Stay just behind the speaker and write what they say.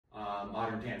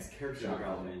dance, character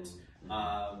development,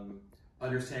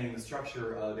 understanding the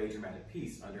structure of a dramatic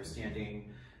piece,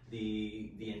 understanding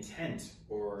the intent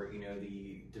or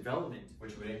the development,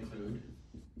 which would include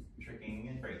tricking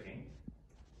and breaking,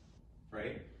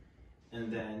 right?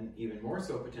 And then even more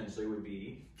so potentially would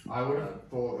be I would have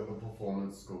thought of a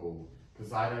performance school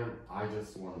because I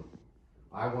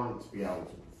want to be able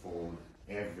to perform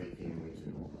everything we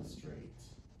do on the street.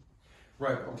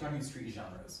 Right, but we're talking street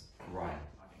genres. Right.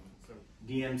 So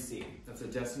DMC, that's a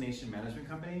destination management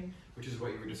company, which is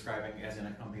what you were describing as in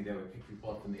a company that would pick people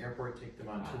up from the airport, take them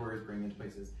on tours, bring them to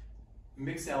places.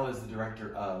 Mixel is the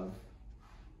director of,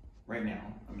 right now,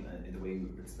 the way you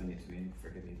explained it to me, and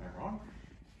forgive me if I'm wrong,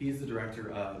 he's the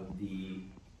director of the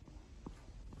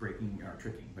breaking or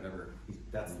tricking, whatever.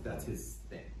 That's his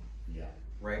thing. Yeah.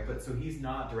 Right, but so he's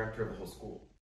not director of the whole school.